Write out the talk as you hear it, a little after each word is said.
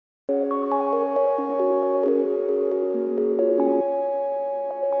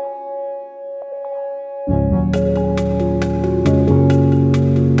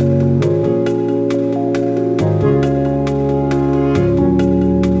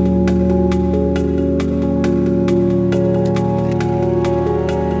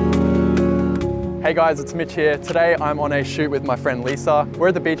Hey guys, it's Mitch here. Today I'm on a shoot with my friend Lisa. We're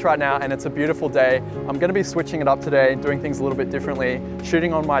at the beach right now and it's a beautiful day. I'm going to be switching it up today, doing things a little bit differently,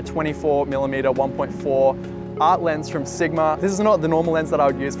 shooting on my 24mm 1.4 art lens from Sigma. This is not the normal lens that I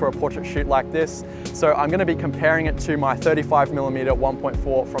would use for a portrait shoot like this, so I'm going to be comparing it to my 35mm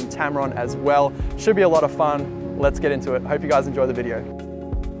 1.4 from Tamron as well. Should be a lot of fun. Let's get into it. Hope you guys enjoy the video.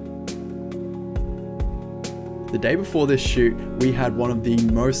 The day before this shoot, we had one of the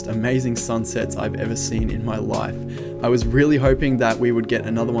most amazing sunsets I've ever seen in my life. I was really hoping that we would get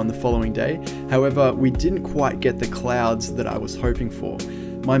another one the following day. However, we didn't quite get the clouds that I was hoping for.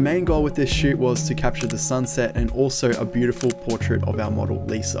 My main goal with this shoot was to capture the sunset and also a beautiful portrait of our model,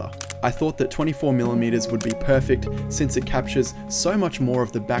 Lisa. I thought that 24mm would be perfect since it captures so much more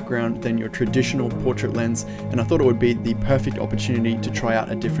of the background than your traditional portrait lens, and I thought it would be the perfect opportunity to try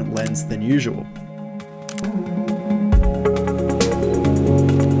out a different lens than usual.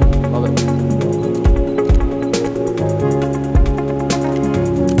 Love it.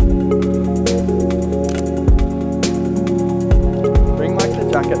 Bring like the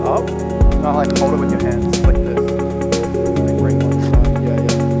jacket up, not like hold it with your hands, like this. Like bring one side. Yeah,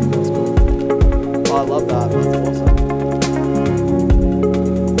 that's cool. Oh, I love that, that's awesome.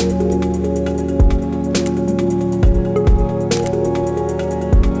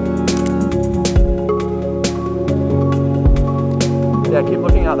 Yeah, keep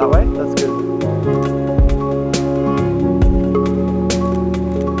looking out that way, that's good.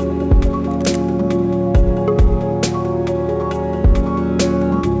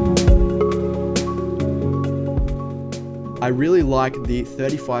 I really like the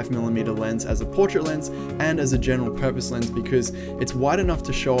 35mm lens as a portrait lens and as a general purpose lens because it's wide enough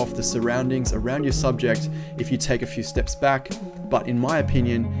to show off the surroundings around your subject if you take a few steps back, but in my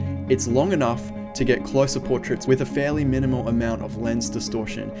opinion, it's long enough to get closer portraits with a fairly minimal amount of lens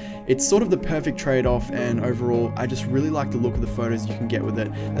distortion. It's sort of the perfect trade-off, and overall I just really like the look of the photos you can get with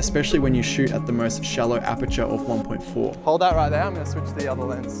it, especially when you shoot at the most shallow aperture of 1.4. Hold that right there, I'm going to switch to the other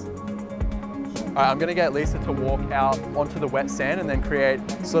lens. Alright, I'm going to get Lisa to walk out onto the wet sand and then create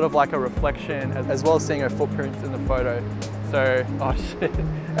sort of like a reflection as well as seeing her footprints in the photo. So, oh shit,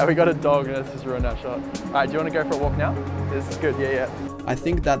 and we got a dog and it's just ruined that shot. Alright, do you want to go for a walk now? This is good, yeah. I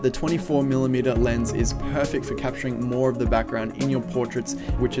think that the 24mm lens is perfect for capturing more of the background in your portraits,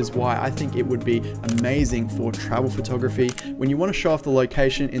 which is why I think it would be amazing for travel photography when you want to show off the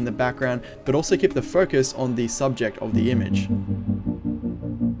location in the background, but also keep the focus on the subject of the image.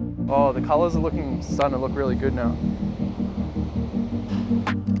 Oh, the colors are starting to look really good now.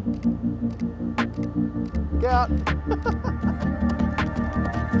 Get out!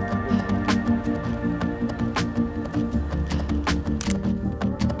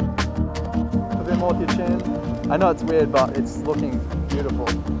 More with your chin. I know it's weird, but it's looking beautiful.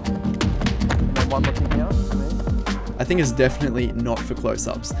 And then one looking here for me. I think it's definitely not for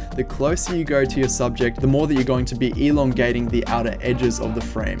close-ups. The closer you go to your subject, the more that you're going to be elongating the outer edges of the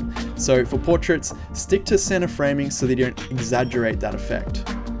frame. So for portraits, stick to center framing so that you don't exaggerate that effect.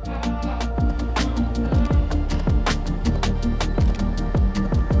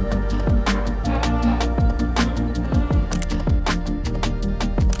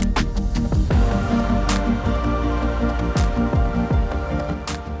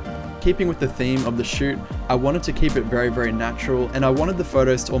 Keeping with the theme of the shoot, I wanted to keep it very natural, and I wanted the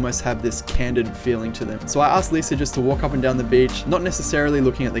photos to almost have this candid feeling to them. So I asked Lisa just to walk up and down the beach, not necessarily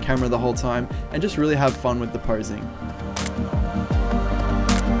looking at the camera the whole time, and just really have fun with the posing.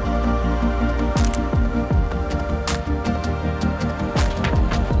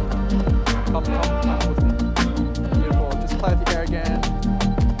 Come. Beautiful. Just play with your hair again.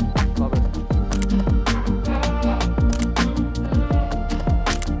 Love it.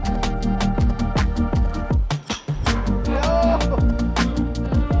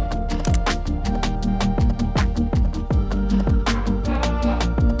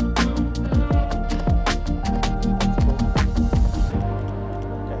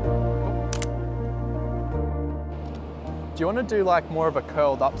 Do you want to do like more of a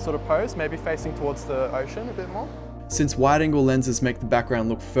curled up sort of pose, maybe facing towards the ocean a bit more? Since wide-angle lenses make the background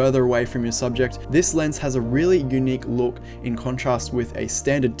look further away from your subject, this lens has a really unique look in contrast with a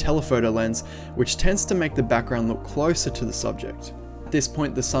standard telephoto lens, which tends to make the background look closer to the subject. At this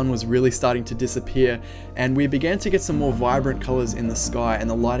point, the sun was really starting to disappear, and we began to get some more vibrant colors in the sky, and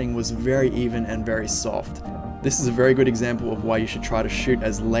the lighting was very even and very soft. This is a very good example of why you should try to shoot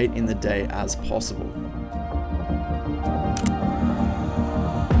as late in the day as possible.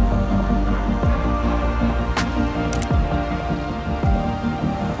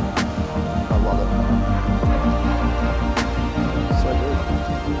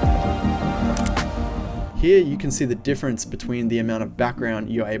 Here you can see the difference between the amount of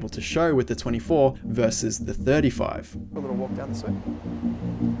background you're able to show with the 24 versus the 35. A little walk down this way.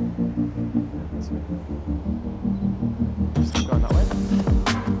 Just keep going that way.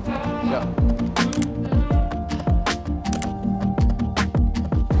 Yeah.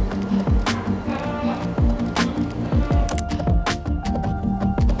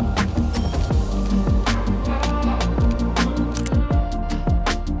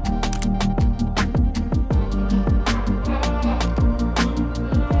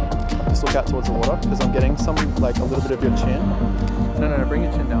 Look out towards the water because I'm getting some, like a little bit of your chin. No, bring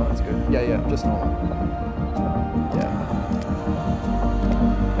your chin down, that's good. Yeah, just normal. Yeah.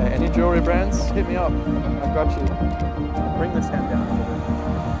 Okay, any jewelry brands? Hit me up. I've got you. Bring this hand down a little bit.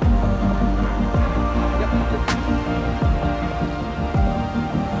 Yep, good.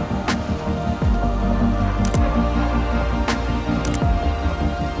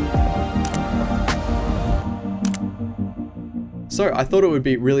 So I thought it would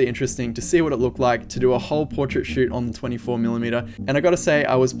be really interesting to see what it looked like to do a whole portrait shoot on the 24mm, and I gotta say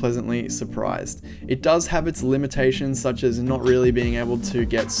I was pleasantly surprised. It does have its limitations, such as not really being able to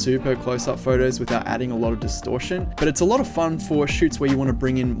get super close-up photos without adding a lot of distortion, but it's a lot of fun for shoots where you want to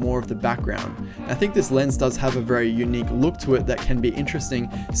bring in more of the background. I think this lens does have a very unique look to it that can be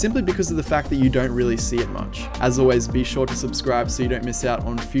interesting simply because of the fact that you don't really see it much. As always, be sure to subscribe so you don't miss out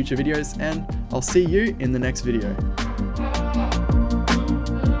on future videos, and I'll see you in the next video.